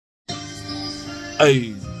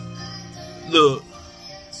Hey, look,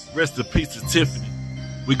 rest in peace to Tiffany.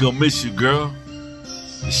 We gon' miss you, girl.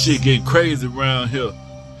 This shit getting crazy around here.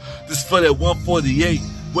 This for that 148,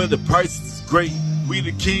 where the prices is great. We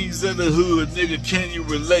the kings of the hood, nigga, can you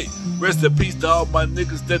relate? Rest in peace to all my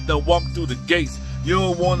niggas that done walk through the gates. You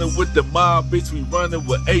don't want it with the mob, bitch, we running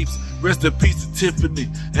with apes. Rest in peace to Tiffany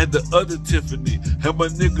and the other Tiffany. And my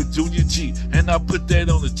nigga Junior G, and I put that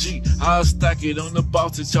on the G. I'll stack it on the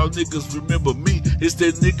box that y'all niggas remember me. It's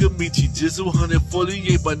that nigga Michi, just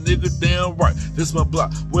 148, my nigga damn right. This my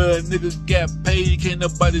block, where a nigga got paid, can't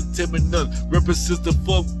nobody tell me nothing. Represents the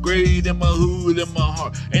 4th grade in my hood and my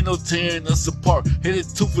heart. Ain't no tearing us apart. Hit it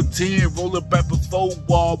 2 for 10, rolling back before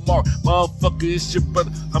Walmart. Motherfucker, it's your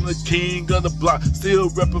brother, I'm the king of the block. Still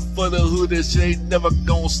reppin' for the hood, that shit ain't never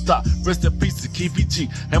gon' stop. Rest in peace to Keefy G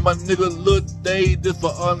and my nigga Lil Dave. This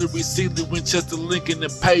for Honorary Caesar, Winchester, Lincoln,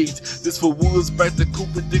 and Page. This for Woods, back to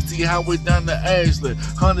Cooper, Dixie Highway down to Ashland.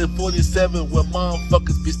 147 where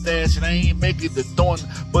motherfuckers be stashing. I ain't making the Thornton,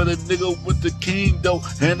 but a nigga with the king though.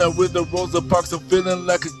 And I with the Rosa Parks, I'm feeling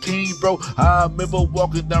like a king, bro. I remember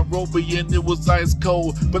walking down Roby and it was ice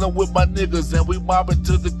cold, but I'm with my niggas and we mobbing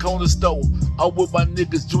to the corner store. I'm with my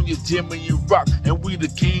niggas Junior, Jimmy, and Rock, and we the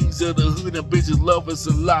kings of the hood and bitches love us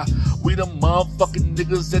a lot. We the motherfucking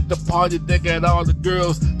niggas at the party that got all the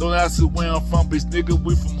girls. Don't ask us where I'm from, bitch, nigga,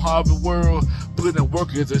 we from Harvard World. Putting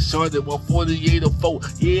work as a short at 148 or 4.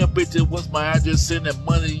 Yeah, bitch, it was my address, send that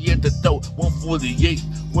money at the door. 148,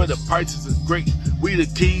 where the prices is great. We the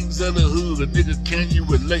kings of the hood, a nigga, can you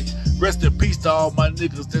relate? Rest in peace to all my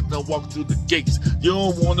niggas that done walk through the gates. You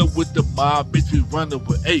don't want it with the mob, bitch, we running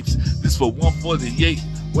with apes. This for 148,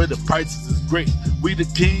 where the prices is great. We the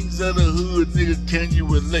kings of the hood, nigga, can you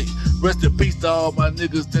relate? Rest in peace to all my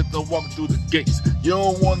niggas that done walk through the gates. You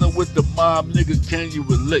don't want it with the mob, nigga, can you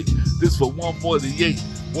relate? This for 148,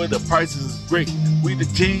 where the prices is great. We the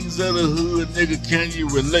kings of the hood, nigga, can you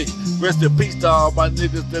relate? Rest in peace to all my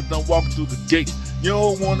niggas that done walk through the gates. You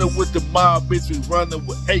don't want it with the mob, bitch, we running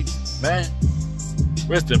with apes, man.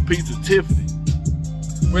 Rest in peace to Tiffany.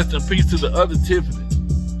 Rest in peace to the other Tiffany.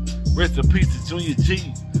 Rest in peace to Junior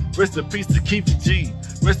G. Rest in peace to Keefy G.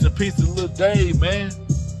 Rest in peace to Lil Dave, man.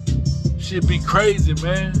 Shit be crazy,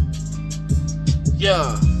 man.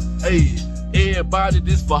 Yeah, hey, everybody,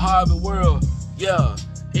 this for Harvard World. Yeah,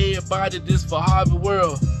 everybody, this for Harvard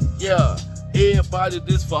World. Yeah, everybody,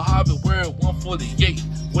 this for Harvard World. 148,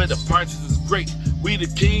 where the prices is great. We the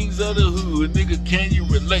kings of the hood, nigga, can you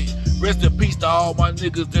relate? Rest in peace to all my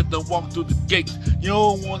niggas that done walk through the gates. You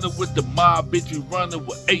don't want it with the mob, bitch, we running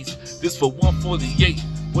with apes. This for 148,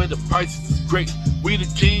 where the prices is great. We the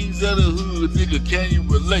kings of the hood, nigga, can you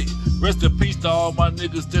relate? Rest in peace to all my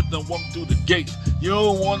niggas that done walk through the gates. You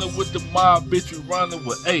don't want it with the mob, bitch, we running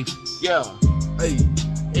with apes. Yeah, hey,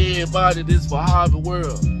 everybody, this for Harvard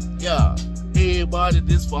World. Yeah, everybody,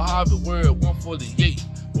 this for Harvard World. 148,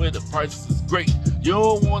 where the prices is great. You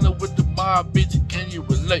don't want it with the mob, bitch, can you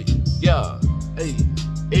relate? Yeah, hey,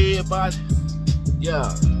 everybody.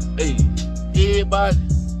 Yeah, hey, everybody.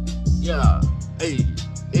 Yeah, hey,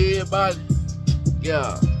 everybody.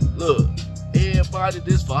 Yeah, look, everybody,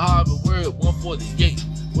 this for Harvard World. 148,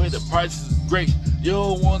 where the prices is great. You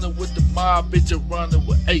don't want it with the mob, bitch, you're running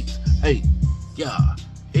with apes. Hey, yeah,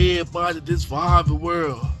 everybody, this for Harvard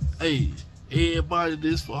World. Hey, everybody,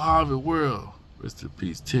 this for Harvard World. Rest in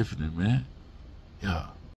peace, Tiffany, man. Yeah.